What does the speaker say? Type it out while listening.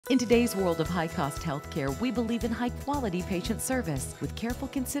In today's world of high-cost healthcare, we believe in high-quality patient service with careful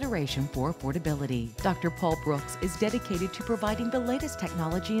consideration for affordability. Dr. Paul Brooks is dedicated to providing the latest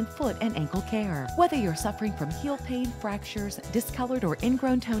technology in foot and ankle care. Whether you're suffering from heel pain, fractures, discolored or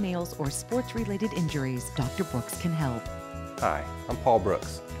ingrown toenails, or sports-related injuries, Dr. Brooks can help. Hi, I'm Paul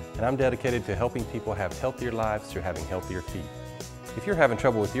Brooks, and I'm dedicated to helping people have healthier lives through having healthier feet. If you're having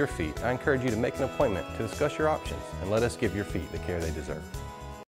trouble with your feet, I encourage you to make an appointment to discuss your options and let us give your feet the care they deserve.